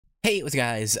Hey, what's up,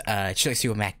 guys?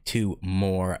 We're back to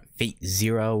more Fate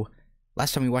Zero.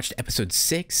 Last time we watched episode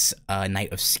 6,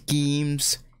 Night of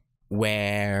Schemes,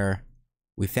 where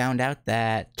we found out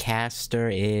that Castor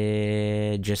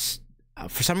is just...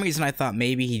 for some reason I thought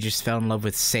maybe he just fell in love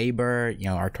with Saber, you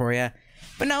know, Artoria.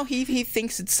 But no, he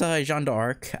thinks it's Jeanne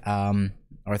d'Arc,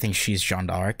 or thinks she's Jeanne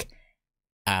d'Arc,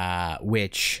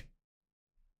 which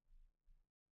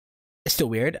is still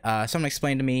weird. Someone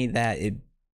explained to me that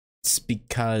it's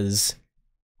because,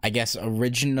 I guess,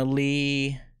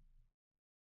 originally,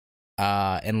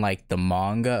 in, like, the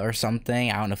manga or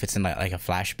something, I don't know if it's in, like a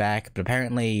flashback, but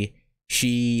apparently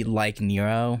she, like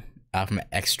Nero, from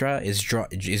Extra, is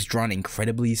drawn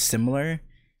incredibly similar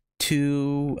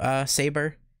to,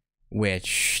 Saber,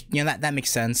 which, you know, that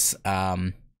makes sense,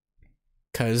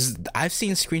 because I've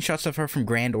seen screenshots of her from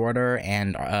Grand Order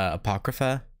and,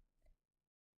 Apocrypha,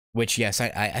 which, yes,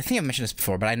 I think I've mentioned this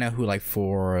before, but I know who, like,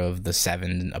 4 of the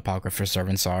 7 Apocrypha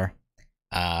servants are.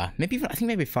 Maybe even, I think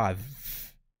maybe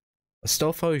 5.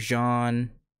 Astolfo, Jean.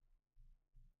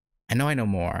 I know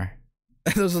more.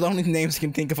 Those are the only names I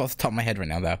can think of off the top of my head right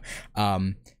now, though.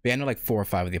 But yeah, I know, like, 4 or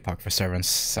 5 of the Apocrypha servants,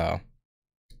 so...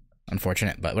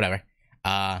 unfortunate, but whatever.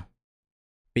 But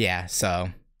yeah, so...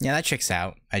 yeah, that checks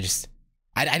out. I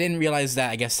didn't realize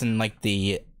that, I guess, in, like,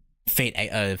 the Fate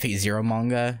Zero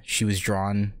manga, she was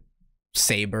drawn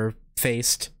Saber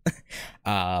faced.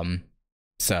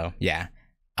 So yeah.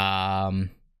 And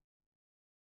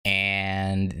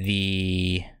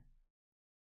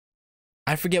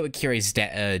I forget what Kiri's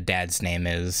dad's name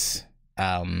is.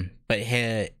 But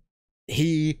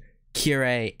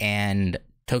Kiri and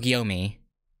Tokiomi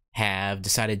have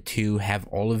decided to have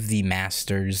all of the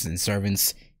masters and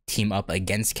servants team up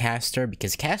against Castor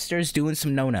because Castor's doing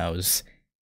some no-nos.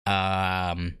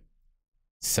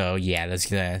 So yeah, I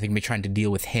think we're trying to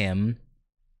deal with him.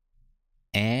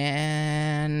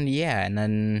 And yeah, and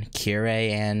then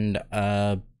Kiri and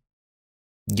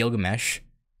Gilgamesh.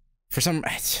 For some,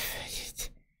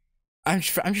 I'm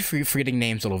just forgetting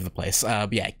names all over the place.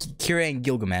 But yeah, Kiri and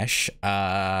Gilgamesh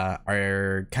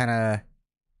are kind of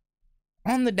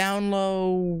on the down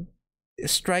low,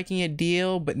 striking a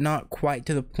deal, but not quite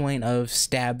to the point of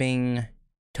stabbing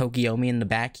Tokiomi in the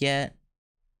back yet.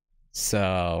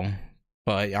 So,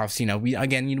 but obviously, you know,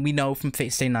 we know from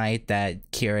Fate Stay Night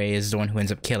that Kiri is the one who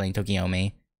ends up killing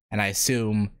Tokiomi, and I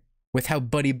assume with how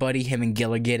buddy him and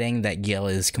Gil are getting, that Gil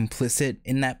is complicit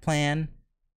in that plan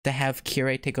to have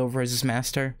Kiri take over as his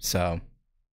master. So,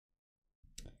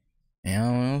 you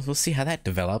know, we'll see how that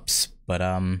develops. But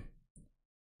yeah.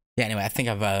 Anyway, I think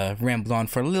I've rambled on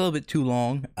for a little bit too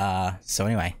long. So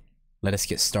anyway, let us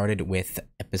get started with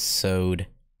episode.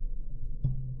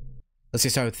 Let's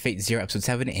get started with Fate Zero, episode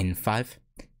 7 in 5,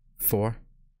 4,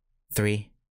 3,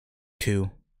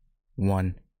 2,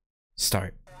 1,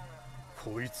 start.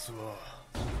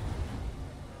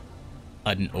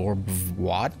 An orb of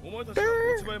water? Or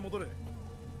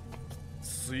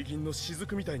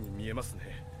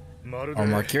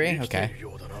Mercury? Okay.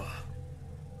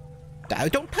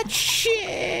 Don't touch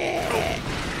shit!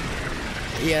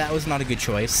 Yeah, that was not a good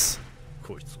choice.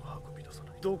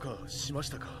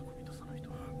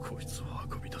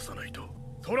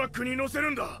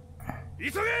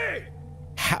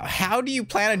 How do you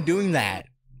plan on doing that?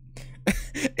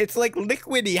 It's like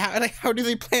liquidy. How do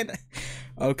they plan?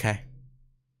 Okay.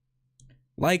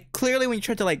 Like, clearly when you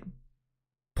try to, like,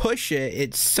 push it,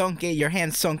 it sunk in, your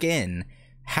hand sunk in.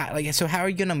 So how are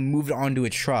you gonna move it onto a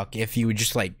truck if you would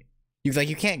just, like,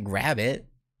 you can't grab it?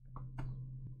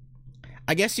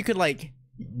 I guess you could, like,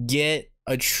 get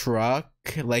a truck,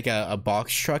 like a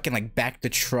box truck, and, like, back the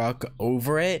truck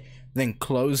over it, then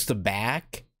close the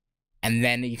back, and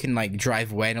then you can, like,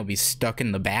 drive away and it'll be stuck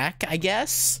in the back, I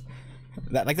guess?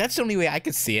 That's the only way I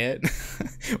could see it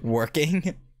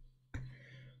working.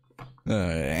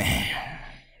 Wait,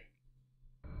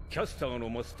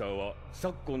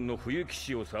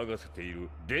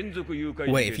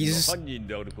 if he's...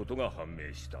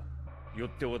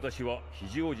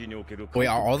 wait,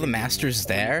 are all the masters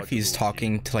there if he's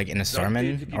talking to, like, in a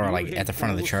sermon or, like, at the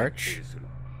front of the church?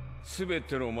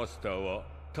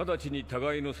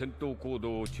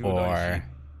 Or...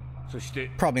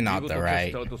 probably not though,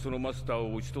 right?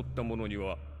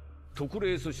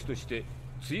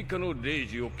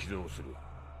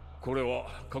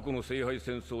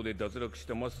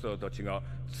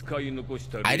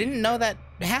 I didn't know that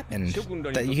happened,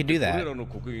 that you could do that.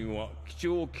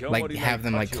 Like, have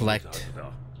them, like, collect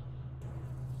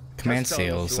command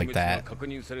seals like that. I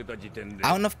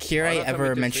don't know if Kiri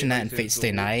ever mentioned that in Fate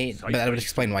Stay Night, but that would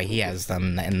explain why he has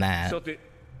them in that.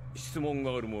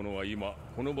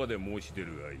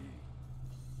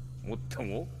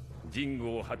 ジン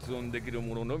グを発音できる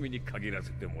者のみに限ら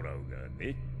せてもらうが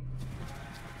ね。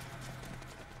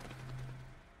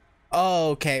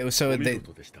Oh, okay. So it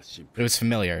was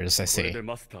familiars. I see.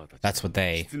 That's what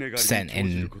they sent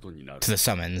in to the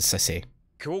summons. I see.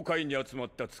 教会に集まっ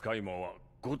た使い魔は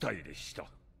5体でした。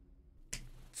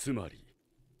つまり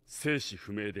生死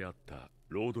不明であった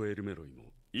ロードエルメロイも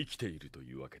生きていると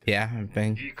いうわけです。Yeah,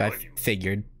 I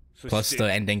figured. Plus the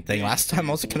ending thing last time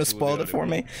also kind of spoiled it for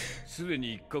me. すで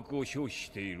に一角を表紙し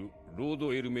ているロー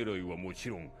ドエルメロイはもち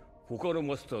ろん他の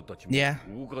マスターたちも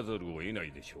動かざるを得な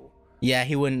いでしょう。Yeah,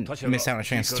 he wouldn't miss out on a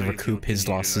chance to recoup his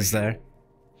losses there.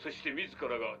 そして自ら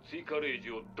が追加レイジ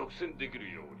を独占でき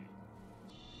るよ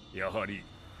うに、やはり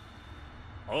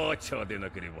アーチャーでな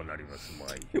ければなりますま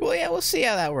い。Well, yeah, we'll see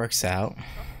how that works out.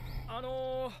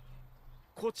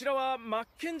 こちらはマッ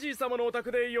ケンジー様のお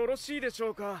宅でよろしいでしょ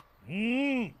うか。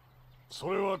そ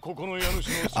れはここの家主の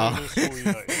そうでそうい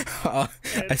ない。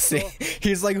I see.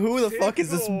 He's like, who the fuck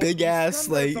is this big ass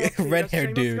like red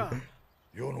haired dude?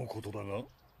 世のことだが。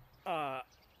は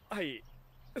い、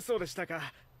そうでしたか。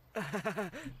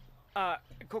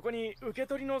ここに受け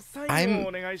取りのサインを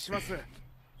お願いします。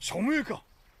署名か。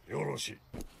よろしい。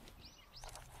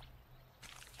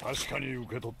確かに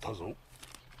受け取ったぞ。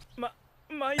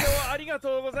毎度ありが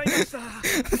とうございました。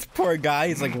This poor guy,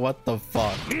 he's like, what the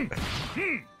fuck?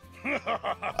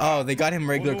 Oh, they got him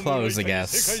regular clothes, I guess.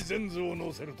 世界全図を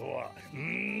載せるとは、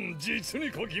実に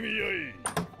小気味よい。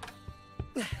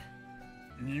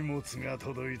荷物が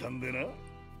届いたんでな。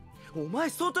お前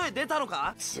外へ出たの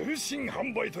か？通信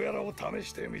販売とやらを試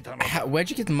してみたの。Where'd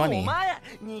you get the money? お前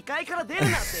2階から出るな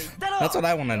って言ったろ。That's what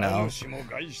I want to know. 主も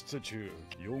外出中、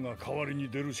世が代わりに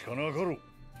出るしかなかろう。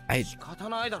仕方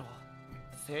ないだろう。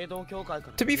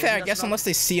To be fair, I guess unless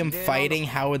they see him fighting,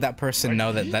 how would that person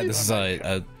know that this is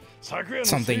a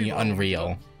something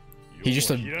unreal? He's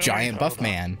just a giant buff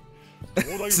man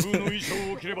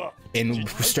in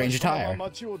strange attire. I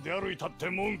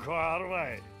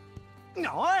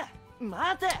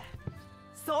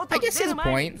guess he has a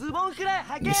point.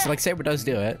 Just like Saber does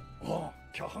do it.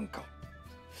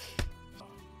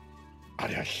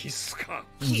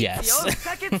 Yes.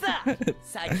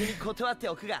 先に断って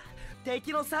おくが、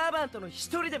敵のサーバントの一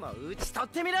人でも打ち取っ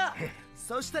てみろ。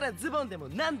そしたらズボンでも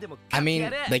何でも。I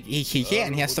mean, like he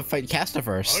can't. He has to fight Caster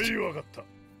first. はい、わかった。と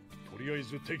りあえ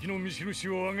ず敵の見印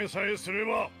を上げさえすれ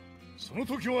ば、その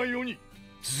時は世に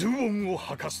ズボンを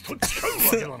履かすと誓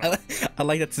うわけだな。I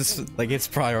like that's his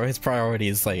priority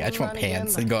is like I just want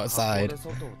pants and go outside.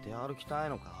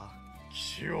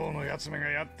 気象のやつめが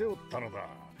やっておったのだ。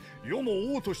世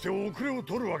も王として遅れを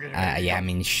取るわけには。Yeah, I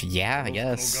mean, yeah, I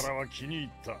guess.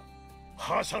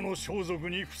 I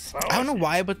don't know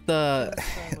why, but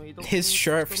his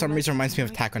shirt for some reason reminds me of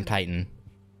Attack on Titan.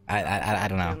 I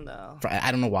don't know.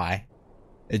 I don't know why.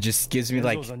 It just gives me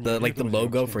like the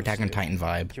logo for Attack on Titan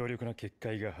vibe.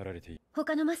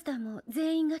 他のマスターも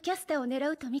全員がキャスターを狙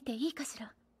うと見ていいかし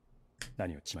ら。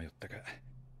何を血迷ったか。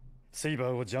セイ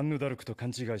バーをジャンヌ・ダルクと勘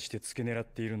違いして付け狙っ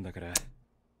ているんだから。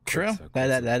True.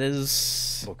 That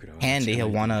is handy.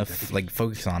 He'll wanna like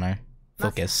focus on her.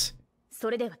 Focus. そ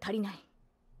れでは足りない。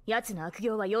奴の悪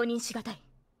行は容認しがたい。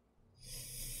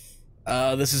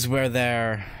This is where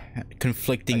their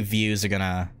conflicting views are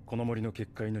gonna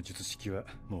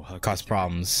cause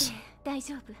problems. 大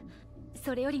丈夫。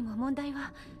それよりも問題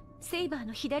はセイバー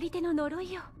の左手の呪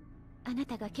いよ。あな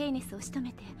たがケイネスを仕留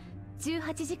めて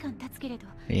18時間経つけれど。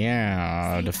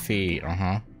Yeah,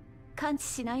 defeat. 感知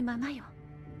しないままよ。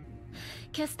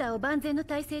キャスターを万全の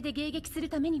体制で迎撃する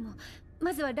ためにも、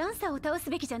まずはランサーを倒す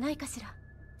べきじゃないかしら。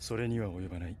それには及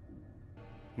ばない。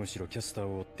むしろキャスター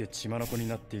を追って血眼に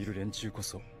なっている連中こ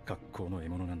そ格好の獲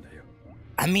物なんだよ。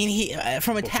I mean,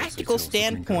 from a tactical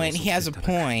standpoint, he has a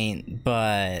point,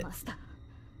 but マスター、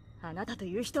あなたと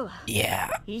いう人は、yeah.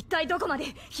 一体どこまで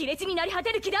卑劣になり果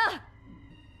てる気だ。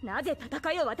なぜ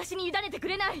戦いを私に委ねてく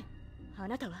れない。あ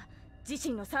なたは自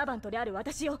身のサーバントである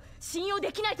私を信用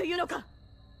できないというのか。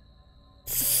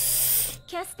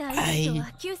キャスター以外と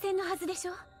は休戦のはずでし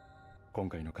ょ。今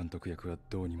回の監督役は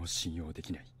どうにも信用で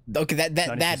きない。Okay,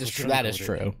 that is true. That is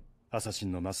true. アサシ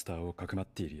ンのマスターをかくまっ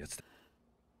ているやつだ。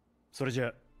それじ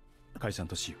ゃ解散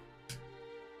としよう。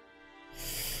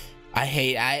It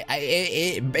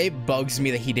bugs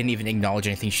me that he didn't even acknowledge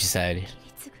anything she said.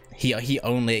 He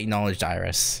only acknowledged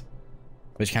Iris,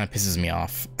 which kind of pisses me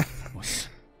off.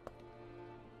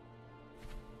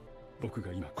 僕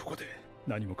が今ここで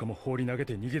何もかも放り投げ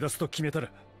て逃げ出すと決めたら、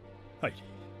アイリー、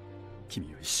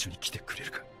君は一緒に来てくれ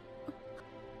るか。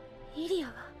イリア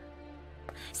は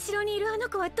城にいるあの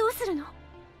子はどうするの。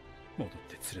戻っ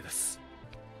て連れ出す。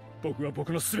僕は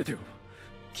僕の全てを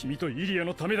君とイリア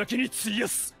のためだけに費や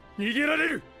す。逃げられ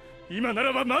る。今な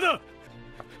らばまだ。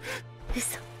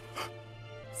嘘。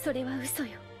それは嘘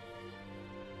よ。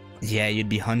 Yeah, you'd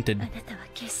be hunted. あなたは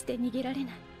決して逃げられ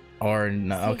ない。 Or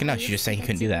no, okay, no, she's just saying he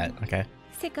couldn't do that. Okay.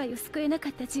 世界を救えなか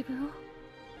った自分を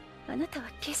あなたは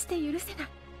決して許せない。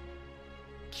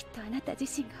きっとあなた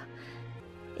自身が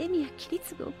エミやキリ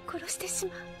ツグを殺してし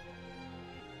まう。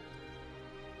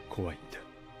怖いんだ。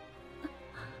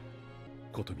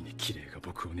琴美にキレイが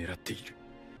僕を狙っている。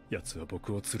奴は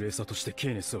僕を連れ餌としてケ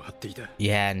ーネスを張っていた。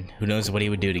 Yeah, and who knows what he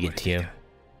would do to get to you.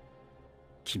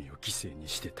 君を犠牲に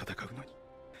して戦うのに、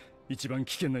一番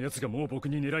危険な奴がもう僕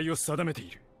に狙いを定めてい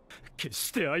る。決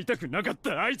して会いたくなかっ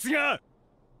たあいつが。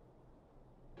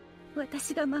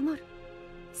私が守る。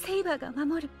セイバーが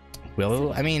守る。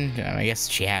 Well, I mean, I guess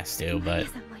she has to, マ but リア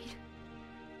さんもいる。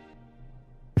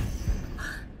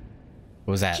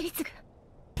 what was that? キリツグ。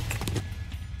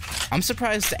 I'm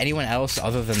surprised anyone else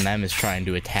other than them is trying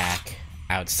to attack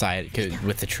outside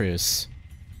with the truce.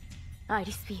 アイ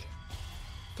リスフィール。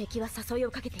敵は誘い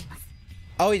をかけています。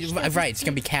 Oh, right, it's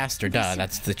gonna be Caster, duh.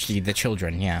 That's the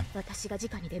children, yeah. 私が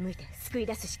直に出向いて救い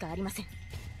出すしかありません。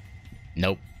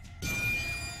 Nope.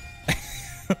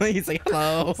 He's like,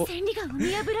 hello. 千里眼を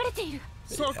見破られている。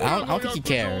 I don't think he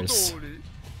cares.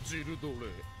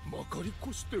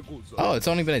 Oh, it's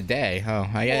only been a day. Oh,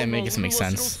 I guess it doesn't make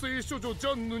sense.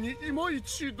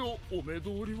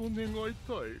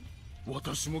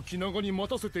 私も気長に待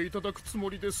たせていただくつも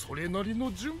りでそれなり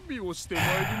の準備をしてまい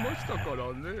りましたか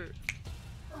らね。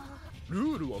ル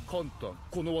ールは簡単。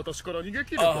この私から逃げ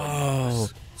切ればいいで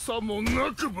す。さも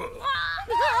なくば。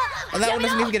Oh, that one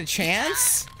doesn't even get a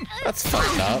chance? That's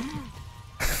fucked up.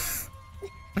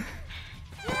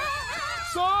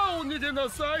 さあお逃げな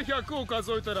さい。100を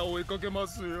数えたら追いかけま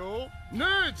すよ。ね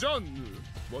えジャンヌ、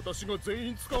私が全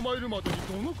員捕まえるまでに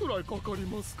どのくらいかかり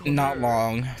ますかね。 Not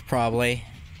long, probably.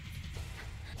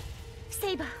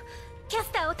 セイバー、キャ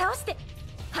スターを倒して。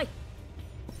はい。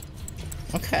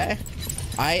 Okay.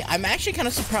 I'm actually kind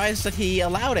of surprised that he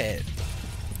allowed it.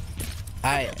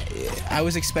 I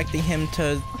was expecting him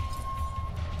to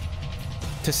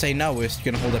say no, we're just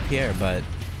gonna hold up here, but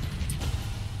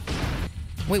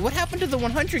wait, what happened to the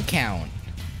 100 count?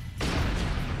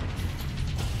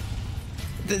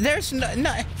 There's no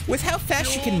with how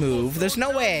fast she can move, there's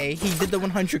no way he did the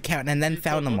 100 count and then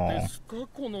found them all.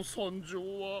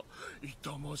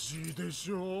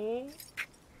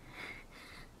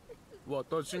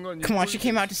 Come on, she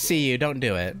came out to see you. Don't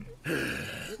do it.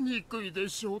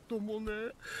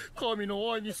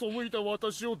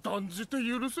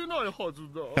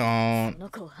 Don't.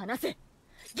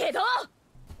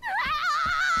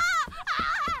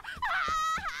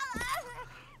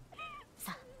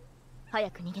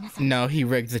 No, he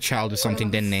rigged the child with something,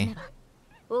 didn't he?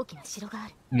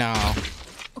 No.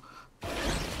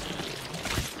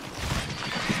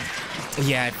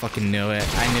 Yeah, I fucking knew it.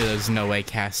 I knew there was no way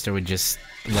Caster would just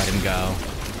let him go.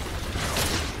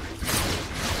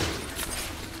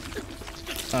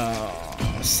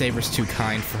 Oh, Saber's too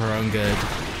kind for her own good.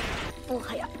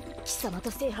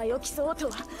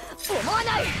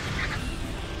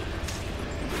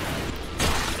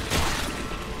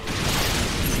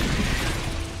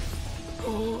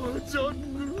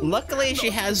 Luckily, she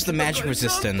has the magic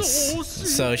resistance,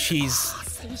 so she's...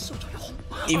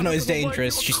 Even though he's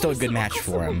dangerous, she's still a good match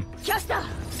for him.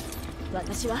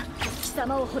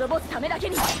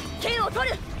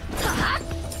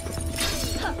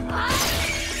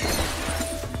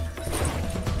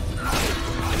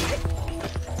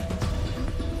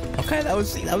 Okay, that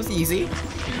was easy.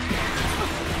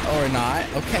 Or not.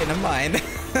 Okay, never mind.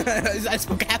 I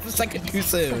spoke half a second too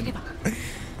soon.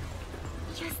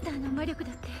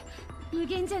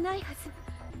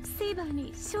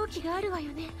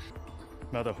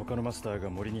 まだ他のマスターが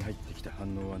森に入ってきた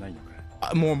反応はないの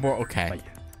か。More, okay.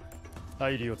 ア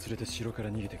イリーを連れて城から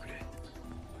逃げてくれ。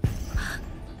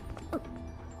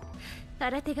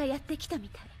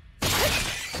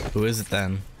Who is it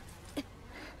then?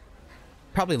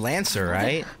 Probably Lancer,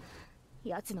 right?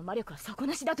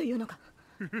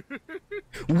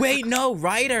 Wait, no,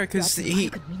 Ryder, because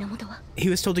he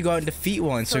was told to go out and defeat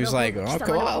one, so he's like, oh,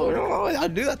 cool, I'll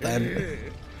do that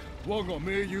then. 我が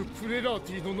盟友プレラー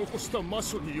ティの残した魔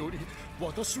書により、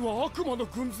私は悪魔の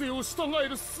軍勢を従え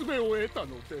る術を得た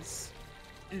のです。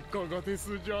いかがで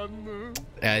すジャンヌ？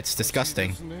 It's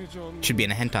disgusting. Should be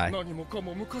in a hentai. 何もか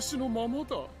も昔のまま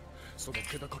だ。その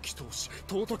気高き闘志、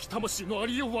尊き魂のあ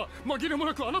りようは紛れも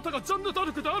なくあなたがジャンヌ・ダ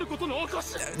ルクであることの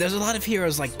証。 There's a lot of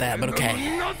heroes like that, but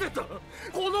okay. なぜだ？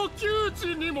この窮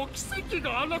地にも奇跡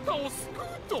があなたを救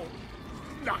うと。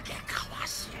嘆かわ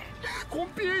しい。コン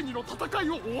ピエーニの戦い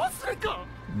をお忘れか。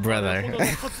 Brother. この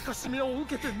恥ずかしめを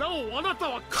受けてなおあなた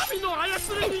は神の操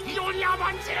り人形に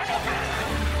甘んじるのか。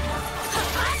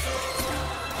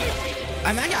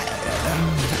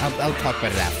 I'll talk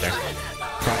about it after,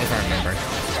 if I remember.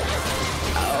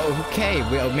 Okay,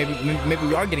 well, maybe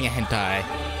we are getting a hentai.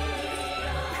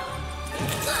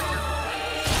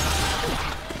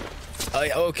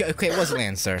 Okay, it was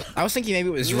Lancer. I was thinking maybe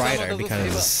it was Ryder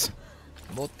because.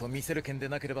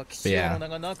 Yeah.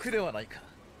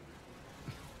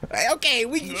 Okay,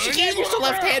 she can't use the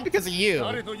left hand because of you.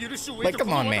 Like,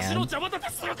 come on, man.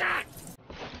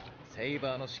 セイ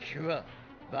バーの支給は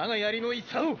我が槍の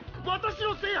功。私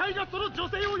の聖杯がその女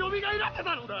性を蘇らせ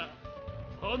たのだ。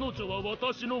彼女は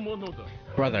私のものだ。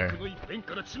 Brother. この一辺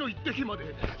から地の一滴ま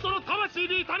で、その魂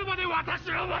に至るまで私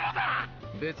のものだ。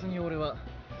別に俺は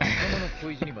仲間の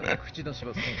恋路にまで口出し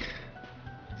はせん。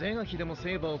是が非でも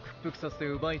セイバーを屈服させて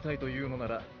奪いたいというのな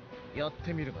らやっ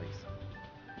てみればいいさ。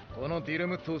このディル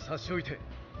ムットを差し置いて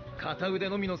片腕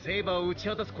のみのセイバーを打ち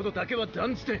果たすことだけは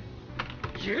断じて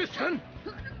許さん。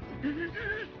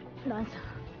 ランさ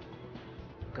ん。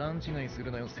 勘違いす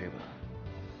るなよ、セイバー。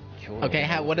 Okay,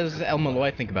 what does El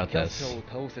Malloy think about this?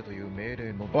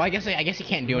 Well, I guess he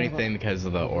can't do anything because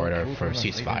of the order for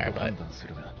ceasefire, but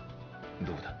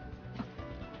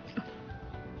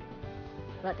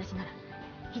私なら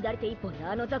左手一本で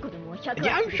あの雑魚どもを100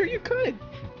 yeah, I'm sure you could.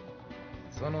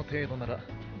 その程度なら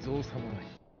造作もない。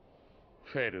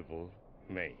フェルボー、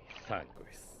メイ、サンク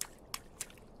です。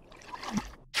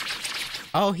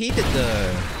 Oh, he did the.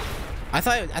 I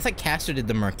thought Caster did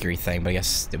the Mercury thing, but I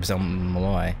guess it was El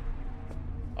Malloy.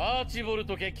 Oh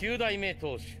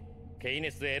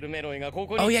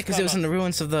yeah, because it was in the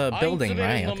ruins of the building,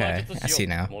 right? Okay, I see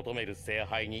now. How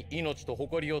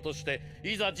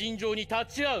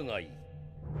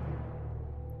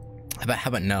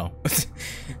about no?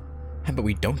 How about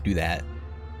we don't do that?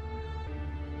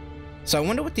 So I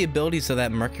wonder what the abilities of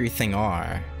that Mercury thing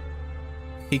are.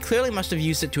 He clearly must have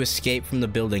used it to escape from the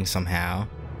building somehow.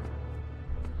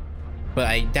 But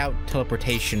I doubt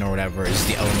teleportation or whatever is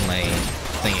the only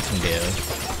thing it can do.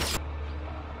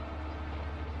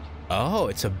 Oh,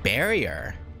 it's a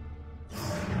barrier.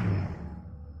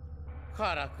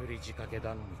 I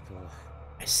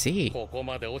see.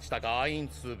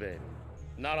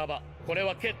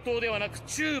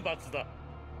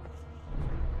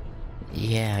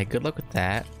 Yeah, good luck with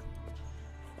that.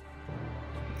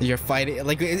 You're fighting,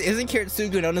 like, isn't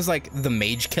Kiritsugu known as, like, the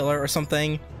mage killer or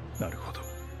something?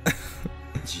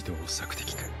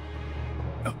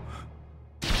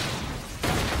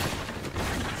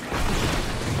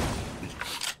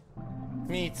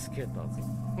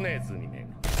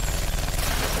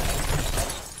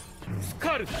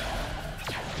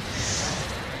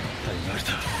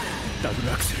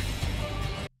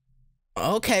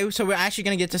 Okay, so we're actually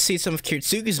gonna get to see some of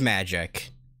Kiritsugu's magic.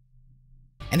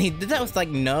 And he did that with, like,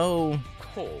 no,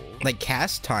 like,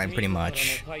 cast time, pretty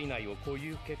much.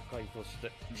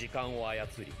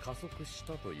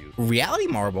 Reality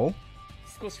Marble?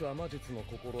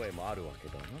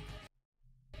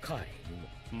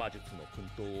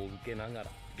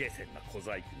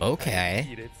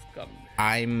 Okay.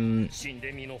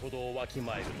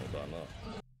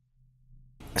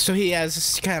 So he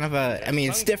has kind of a, I mean,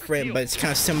 it's different, but it's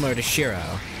kind of similar to Shiro.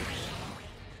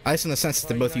 At least in the sense that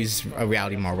they both use a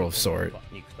reality marble of sort.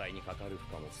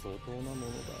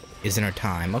 Is in her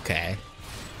time, okay.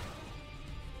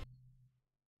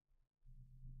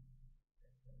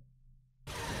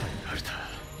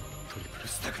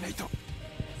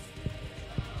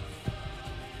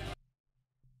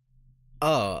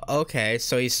 Oh, okay,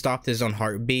 so he stopped his own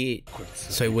heartbeat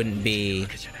so he wouldn't be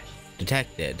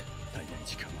detected.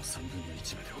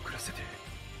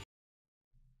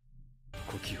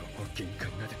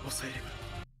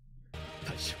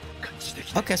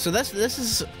 Okay, so this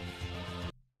is...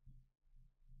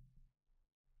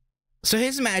 So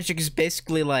his magic is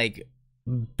basically, like,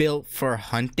 built for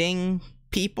hunting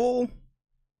people,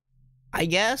 I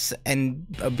guess, and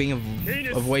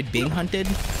avoid being hunted.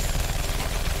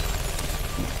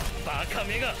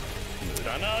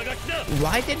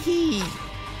 Why did he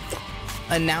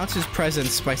announce his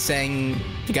presence by saying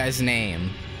the guy's name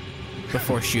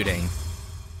before shooting?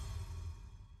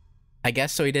 I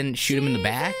guess so he didn't shoot him in the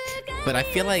back? But I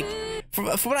feel like, from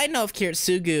what I know of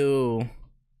Kiritsugu,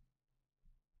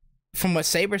 from what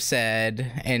Saber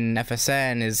said in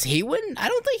FSN, is I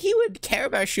don't think he would care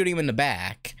about shooting him in the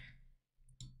back.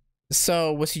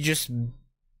 So, was he just...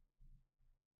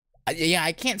 Yeah,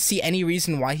 I can't see any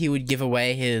reason why he would give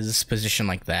away his position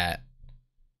like that.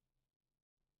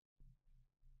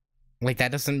 Like,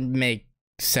 that doesn't make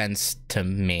sense to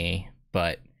me,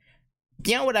 but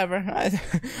you know, whatever.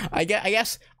 I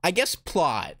guess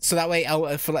plot, so that way El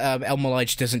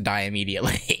Maloj doesn't die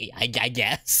immediately. I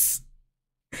guess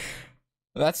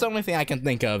that's the only thing I can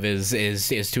think of is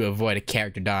to avoid a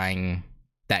character dying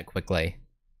that quickly.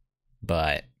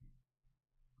 But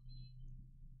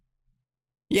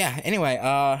yeah, anyway,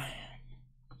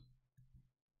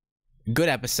 good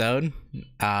episode.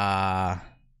 I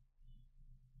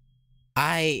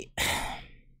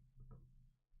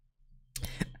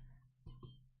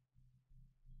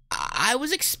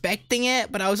was expecting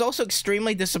it, but I was also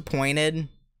extremely disappointed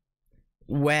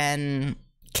when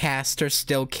Castor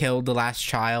still killed the last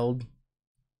child.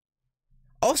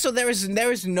 Also, there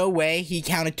is no way he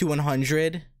counted to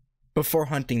 100 before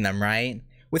hunting them, right?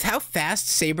 With how fast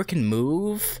Saber can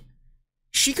move,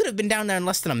 she could have been down there in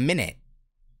less than a minute.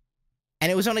 And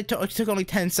it was only it took only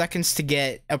 10 seconds to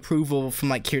get approval from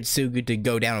like Kiritsugu to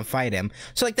go down and fight him.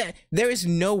 So like that, there is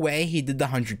no way he did the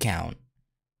 100 count.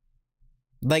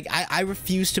 Like I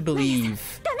refuse to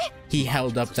believe he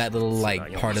held up that little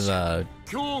like part of the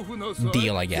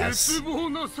deal, I guess.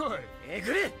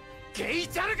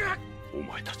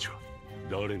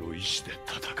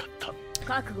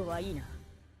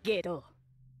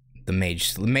 The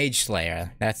Mage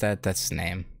Slayer. That's his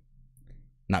name.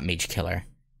 Not Mage Killer.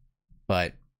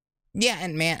 But yeah,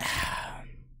 and man,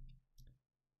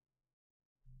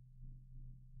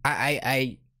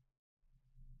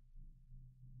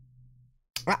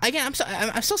 again,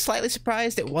 I'm still slightly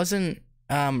surprised it wasn't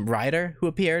Ryder who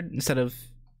appeared instead of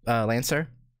Lancer.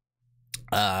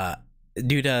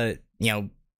 Due to, you know,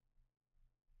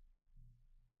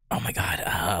 oh my god,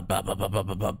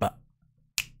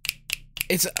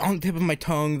 it's on the tip of my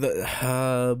tongue.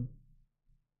 The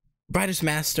Brightest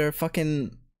Master,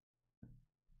 fucking.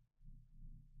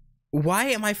 Why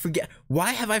have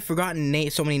I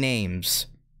forgotten so many names?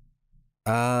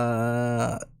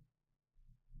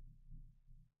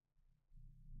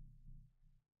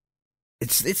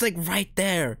 It's like right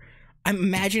there. I'm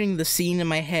imagining the scene in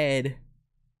my head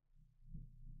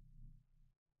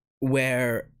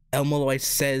where El Maloj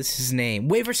says his name.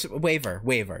 Waver.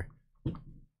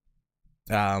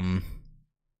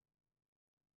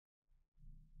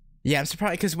 Yeah, I'm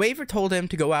surprised because Waver told him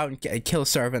to go out and kill a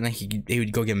servant, and then he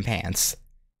would go give him pants.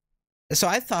 So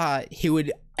I thought he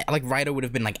would, like, Ryder would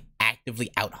have been like actively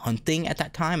out hunting at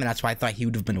that time, and that's why I thought he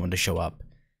would have been the one to show up.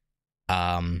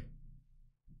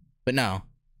 But no.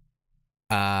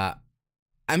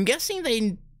 I'm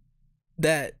guessing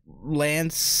that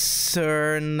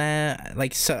Lancer and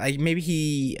like, so maybe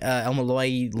he El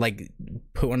Maloj like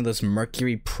put one of those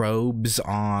Mercury probes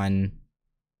on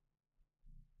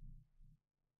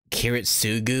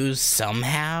Kiritsugu'S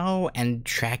somehow and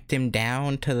tracked him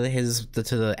down to the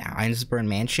Einsburn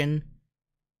mansion.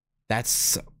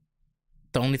 That's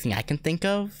the only thing I can think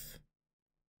of.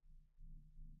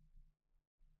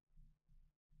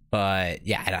 But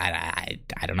yeah,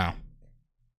 I don't know.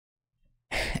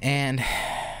 And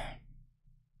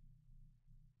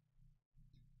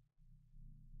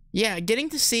yeah, getting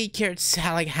to see Kirit's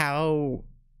how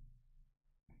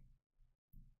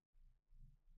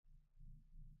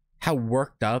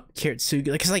worked up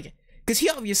Kiritsugu, because he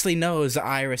obviously knows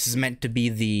Iris is meant to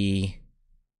be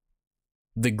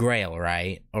the Grail,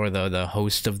 right? Or the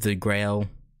host of the Grail.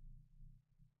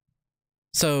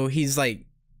 So he's like,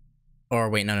 or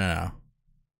wait, no.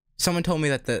 Someone told me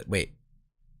that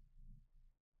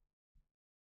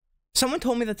someone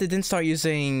told me that they didn't start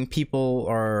using people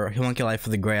or homunculi for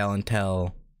the Grail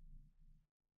until,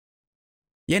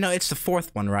 yeah, no, it's the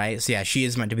fourth one, right? So yeah, she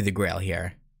is meant to be the Grail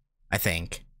here, I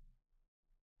think.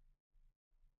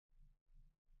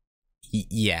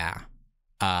 Yeah.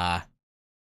 And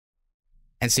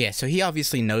so yeah, so he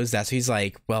obviously knows that, so he's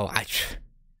like, well,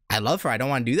 I love her, I don't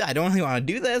want to do that, I don't really want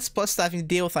to do this, plus having to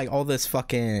deal with like all this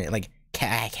fucking like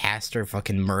Castor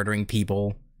fucking murdering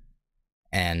people,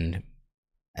 and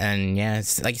yeah,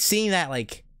 it's like seeing that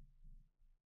like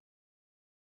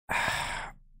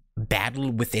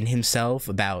battle within himself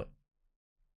about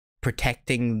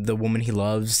protecting the woman he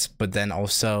loves, but then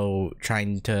also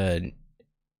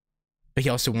but he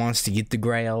also wants to get the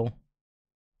Grail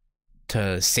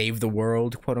to save the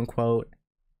world, quote unquote.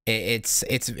 It's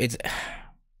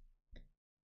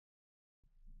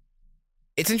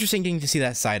interesting getting to see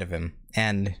that side of him,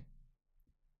 and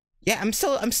yeah, I'm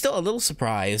still a little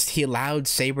surprised he allowed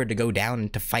Saber to go down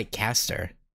to fight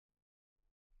Castor.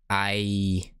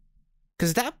 Because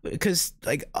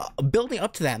like building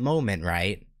up to that moment,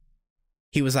 right?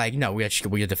 He was like, no, we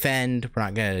gotta defend. We're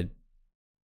not gonna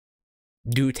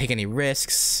take any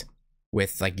risks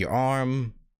with like your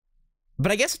arm.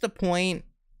 But I guess at the point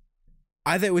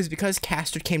either it was because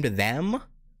Castor came to them,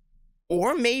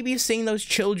 or maybe seeing those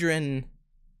children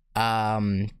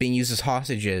being used as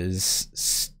hostages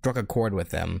struck a chord with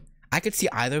them. I could see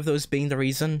either of those being the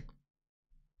reason.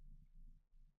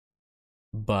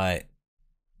 But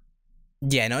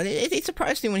yeah, no, it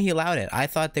surprised me when he allowed it. I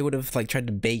thought they would have like tried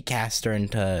to bait Castor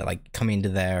into like coming into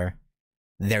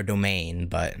their domain,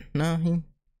 but no,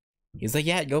 he's like,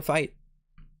 yeah, go fight.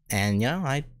 And you know,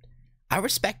 I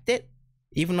respect it,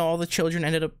 even though all the children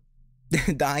ended up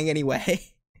dying anyway.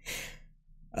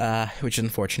 Which is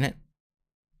unfortunate.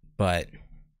 But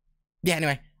yeah,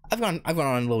 anyway, I've gone on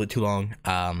a little bit too long.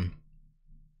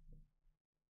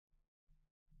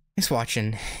 Thanks for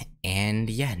watching, and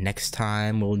yeah, next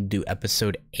time we'll do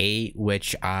episode 8,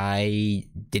 which I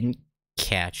didn't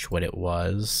catch what it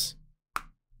was.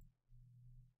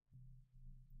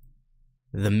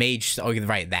 The Mage, oh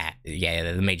right, that,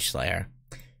 yeah, the Mage Slayer.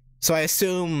 So I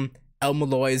assume El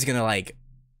Malloy is gonna like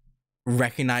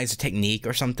recognize a technique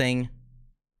or something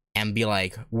and be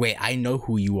like, wait, I know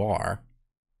who you are,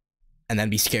 and then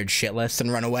be scared shitless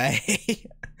and run away.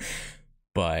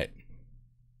 But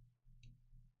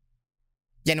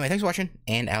yeah, anyway, thanks for watching,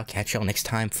 and I'll catch y'all next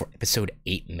time for episode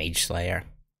 8 Mage Slayer.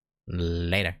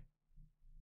 Later.